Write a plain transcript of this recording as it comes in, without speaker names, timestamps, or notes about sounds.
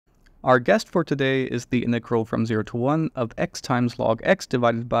Our guest for today is the integral from 0 to 1 of x times log x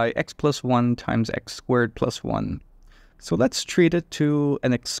divided by x plus 1 times x squared plus 1. So let's treat it to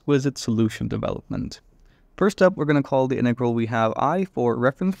an exquisite solution development. First up, we're going to call the integral we have I for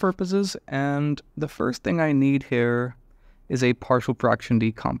reference purposes, and the first thing I need here is a partial fraction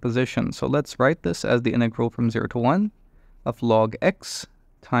decomposition. So let's write this as the integral from 0 to 1 of log x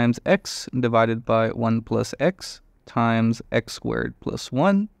times x divided by 1 plus x times x squared plus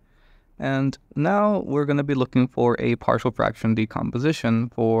 1. And now we're going to be looking for a partial fraction decomposition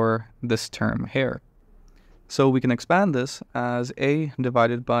for this term here. So we can expand this as a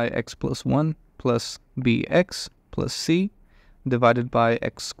divided by x plus 1 plus bx plus c divided by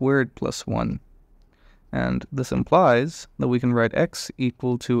x squared plus 1. And this implies that we can write x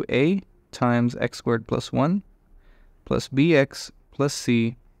equal to a times x squared plus 1 plus bx plus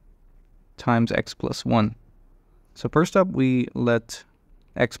c times x plus 1. So first up, we let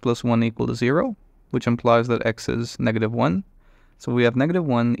x plus 1 equal to 0, which implies that x is negative 1. So we have negative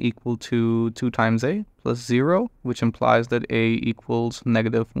 1 equal to 2 times a plus 0, which implies that a equals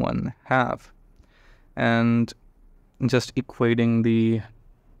negative 1/2. And just equating the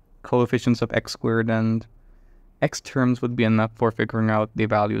coefficients of x squared and x terms would be enough for figuring out the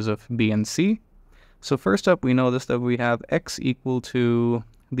values of b and c. So first up, we notice that we have x equal to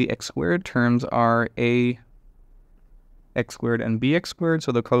the x squared terms are a x squared and bx squared,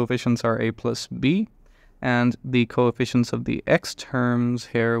 so the coefficients are a plus b, and the coefficients of the x terms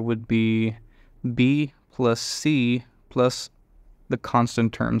here would be b plus c plus the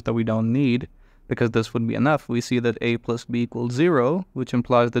constant terms that we don't need, because this would be enough. We see that a plus b equals 0, which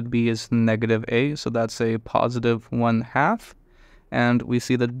implies that b is negative a, so that's a positive 1/2, and we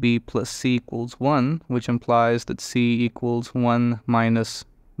see that b plus c equals 1, which implies that c equals 1 minus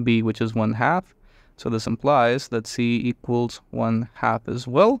b, which is 1/2. So this implies that c equals 1/2 as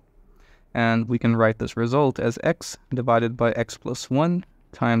well, and we can write this result as x divided by x plus 1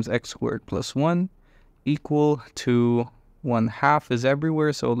 times x squared plus 1 equal to 1/2 is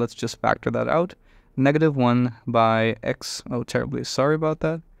everywhere, so let's just factor that out. Negative 1 by x, oh terribly sorry about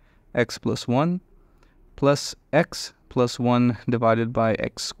that, x plus 1 plus x plus 1 divided by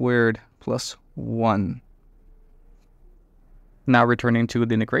x squared plus 1. Now returning to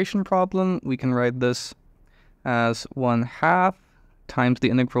the integration problem, we can write this as 1/2 times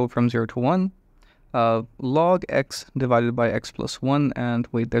the integral from 0 to 1 of log x divided by x plus 1. And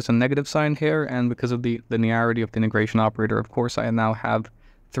wait, there's a negative sign here, and because of the linearity of the integration operator, of course, I now have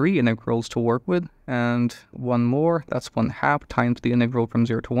 3 integrals to work with, and one more, that's 1/2 times the integral from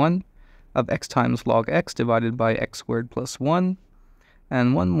 0 to 1 of x times log x divided by x squared plus 1.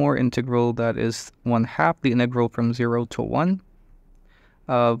 And one more integral that is 1/2 the integral from 0 to 1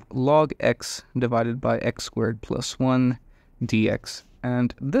 of log x divided by x squared plus 1 dx.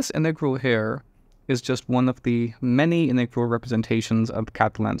 And this integral here is just one of the many integral representations of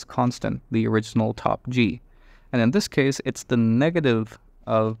Catalan's constant, the original top g. And in this case, it's the negative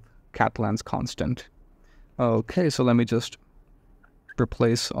of Catalan's constant. Okay, so let me just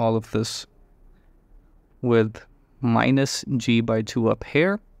replace all of this with minus g by 2 up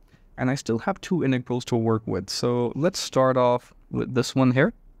here. And I still have 2 integrals to work with. So let's start off with this one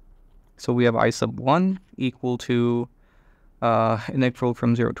here. So we have I sub 1 equal to integral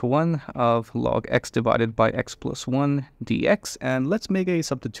from 0 to 1 of log x divided by x plus 1 dx. And let's make a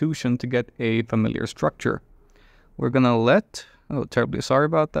substitution to get a familiar structure. We're going to let, oh, terribly sorry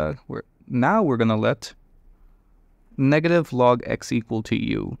about that. Now we're going to let negative log x equal to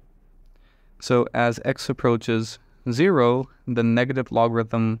u. So as x approaches 0, the negative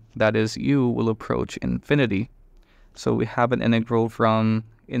logarithm, that is u, will approach infinity. So we have an integral from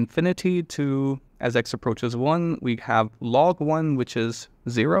infinity to, as x approaches 1, we have log 1, which is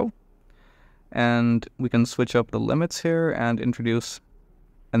 0. And we can switch up the limits here and introduce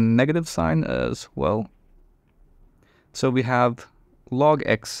a negative sign as well. So we have log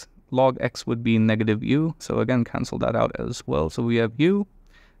x. Log x would be negative u. So again, cancel that out as well. So we have u.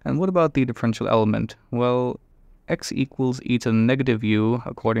 And what about the differential element? Well, x equals e to the negative u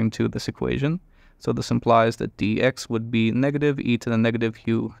according to this equation. So this implies that dx would be negative e to the negative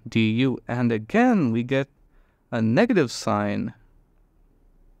u du. And again, we get a negative sign.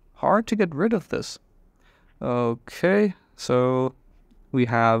 Hard to get rid of this. Okay, so we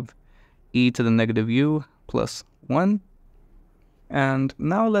have e to the negative u plus 1. And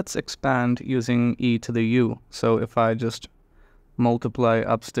now let's expand using e to the u. So if I just multiply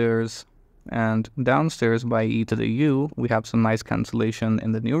upstairs and downstairs by e to the u, we have some nice cancellation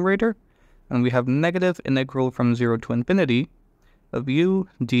in the numerator. And we have negative integral from 0 to infinity of u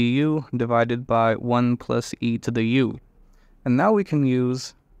du divided by 1 plus e to the u. And now we can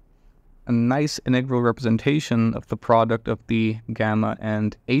use a nice integral representation of the product of the gamma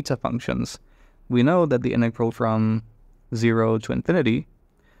and eta functions. We know that the integral from 0 to infinity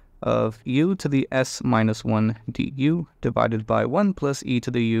of u to the s minus 1 du divided by 1 plus e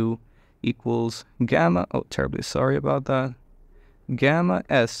to the u equals gamma, terribly sorry about that, gamma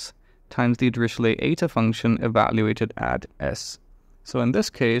s times the Dirichlet eta function evaluated at s. So in this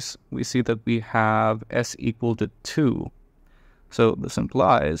case, we see that we have s equal to 2. So this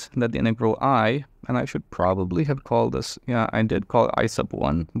implies that the integral I, and I should probably have called this, I did call it I sub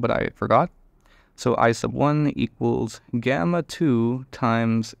 1, but I forgot. So I sub 1 equals gamma 2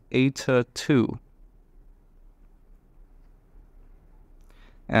 times eta 2.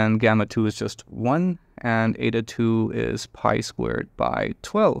 And gamma 2 is just 1, and eta 2 is pi squared by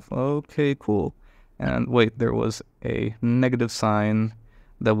 12. Okay, cool. And wait, there was a negative sign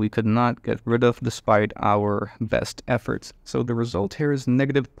that we could not get rid of despite our best efforts. So the result here is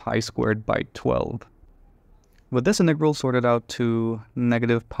negative pi squared by 12. With this integral sorted out to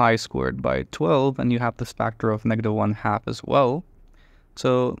negative pi squared by 12, and you have this factor of negative 1/2 as well.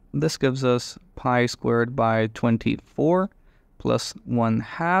 So this gives us pi squared by 24 plus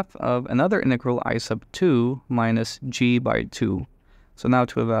 1/2 of another integral I sub 2 minus g by 2. So now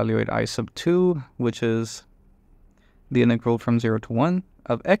to evaluate I sub 2, which is the integral from 0 to 1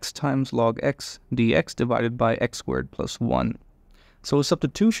 of x times log x dx divided by x squared plus 1. So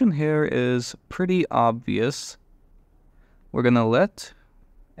substitution here is pretty obvious. We're going to let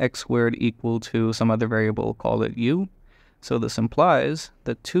x squared equal to some other variable, call it u. So this implies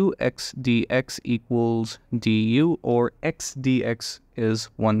that 2x dx equals du, or x dx is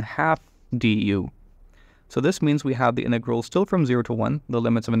 1/2 du. So this means we have the integral still from 0 to 1. The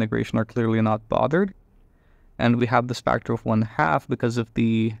limits of integration are clearly not bothered. And we have this factor of 1/2 because of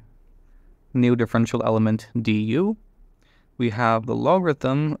the new differential element du. We have the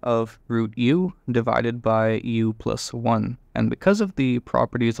logarithm of root u divided by u plus 1. And because of the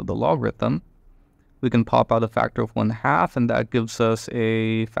properties of the logarithm, we can pop out a factor of 1/2, and that gives us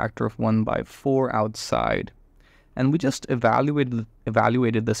a factor of 1 by 4 outside. And we just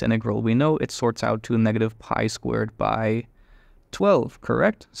evaluated this integral. We know it sorts out to negative pi squared by 12,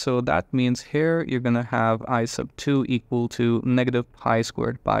 correct? So that means here you're going to have I sub 2 equal to negative pi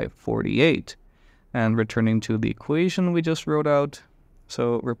squared by 48. And returning to the equation we just wrote out,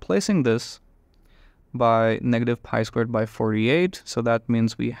 so replacing this by negative pi squared by 48, so that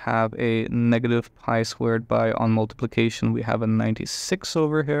means we have a negative pi squared by, on multiplication, we have a 96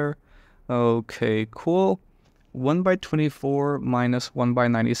 over here. Okay, cool. 1 by 24 minus 1 by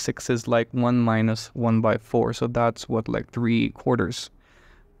 96 is like 1 minus 1 by 4, so that's what, like 3/4.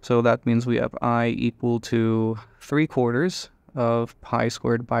 So that means we have I equal to 3/4 of pi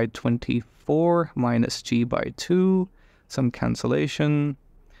squared by 24 minus g by 2, some cancellation,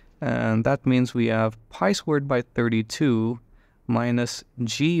 and that means we have pi squared by 32 minus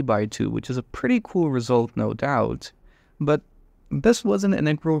g by 2, which is a pretty cool result, no doubt. But this was an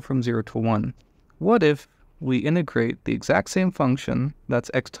integral from 0 to 1. What if we integrate the exact same function, that's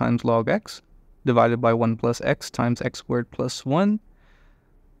x times log x, divided by 1 plus x times x squared plus 1,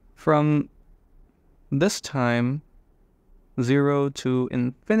 from this time 0 to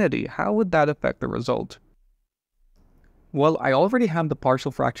infinity? How would that affect the result? Well, I already have the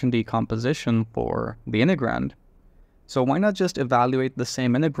partial fraction decomposition for the integrand, so why not just evaluate the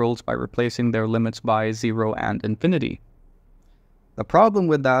same integrals by replacing their limits by 0 and infinity? The problem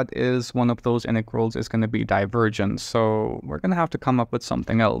with that is one of those integrals is going to be divergent, so we're going to have to come up with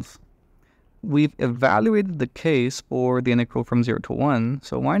something else. We've evaluated the case for the integral from 0 to 1,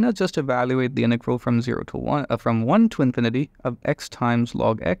 so why not just evaluate the integral from 0 to 1, from 1 to infinity of x times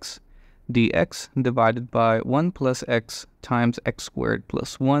log x dx divided by 1 plus x times x squared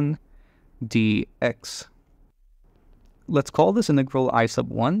plus 1 dx. Let's call this integral I sub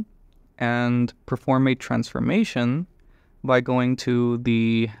 1 and perform a transformation by taking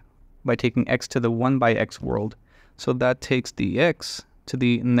x to the 1 by x world. So that takes dx to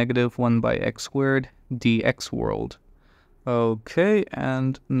the negative 1 by x squared dx world. Okay,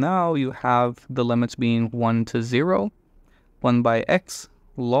 and now you have the limits being 1 to 0, 1 by x,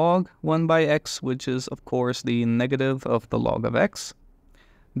 log 1 by x, which is of course the negative of the log of x,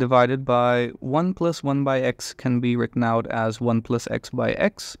 divided by 1 plus 1 by x can be written out as 1 plus x by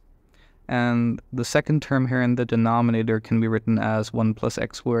x, and the second term here in the denominator can be written as 1 plus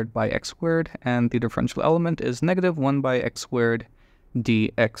x squared by x squared, and the differential element is negative 1 by x squared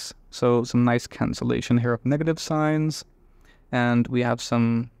dx. So some nice cancellation here of negative signs, and we have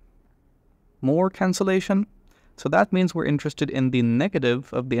some more cancellation. So that means we're interested in the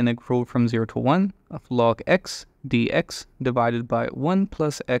negative of the integral from 0 to 1 of log x dx divided by 1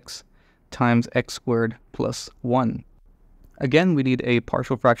 plus x times x squared plus 1. Again, we need a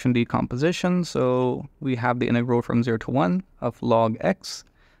partial fraction decomposition, so we have the integral from 0 to 1 of log x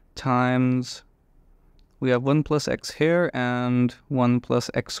times, we have 1 plus x here and 1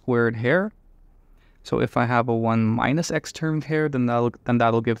 plus x squared here. So if I have a 1 minus x term here, then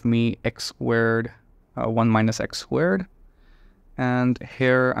that'll give me x squared, 1 minus x squared. And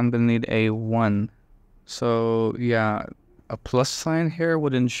here I'm going to need a 1. So yeah, a plus sign here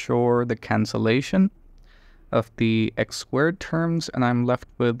would ensure the cancellation of the x squared terms, and I'm left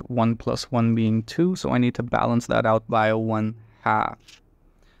with 1 plus 1 being 2, so I need to balance that out by a 1/2.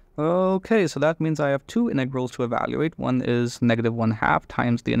 Okay, so that means I have two integrals to evaluate. One is negative 1/2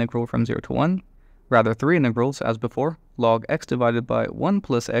 times the integral from 0 to 1, rather three integrals as before, log x divided by 1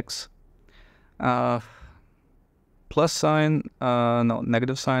 plus x, plus sign, no,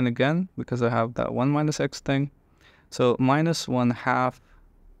 negative sign again, because I have that 1 minus x thing. So minus 1/2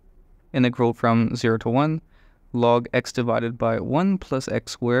 integral from 0 to 1, log x divided by 1 plus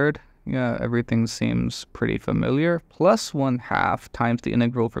x squared. Yeah, everything seems pretty familiar. Plus 1/2 times the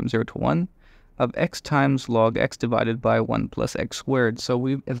integral from 0 to 1 of x times log x divided by 1 plus x squared. So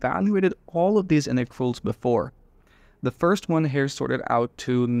we've evaluated all of these integrals before. The first one here sorted out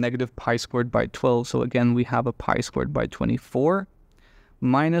to negative pi squared by 12. So again, we have a pi squared by 24.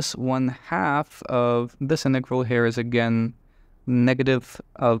 Minus 1/2 of this integral here is again negative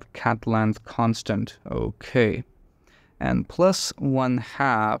of Catalan's constant. Okay. And plus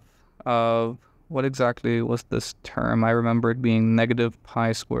 1/2 of, what exactly was this term? I remember it being negative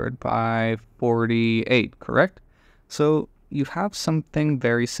pi squared by 48, correct? So you have something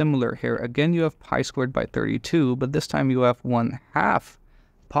very similar here. Again, you have pi squared by 32, but this time you have 1/2,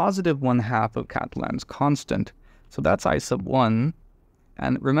 positive 1/2 of Catalan's constant. So that's I sub 1.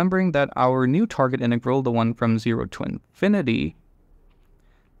 And remembering that our new target integral, the one from 0 to infinity,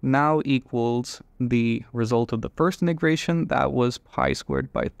 now equals the result of the first integration, that was pi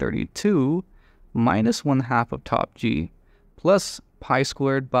squared by 32 minus 1/2 of top g plus pi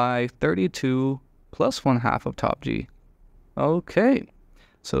squared by 32 plus 1/2 of top g. Okay,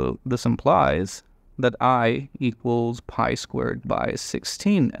 so this implies that I equals pi squared by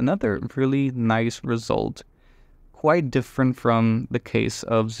 16. Another really nice result, quite different from the case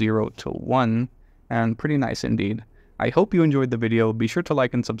of 0 to 1, and pretty nice indeed. I hope you enjoyed the video. Be sure to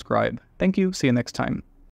like and subscribe. Thank you. See you next time.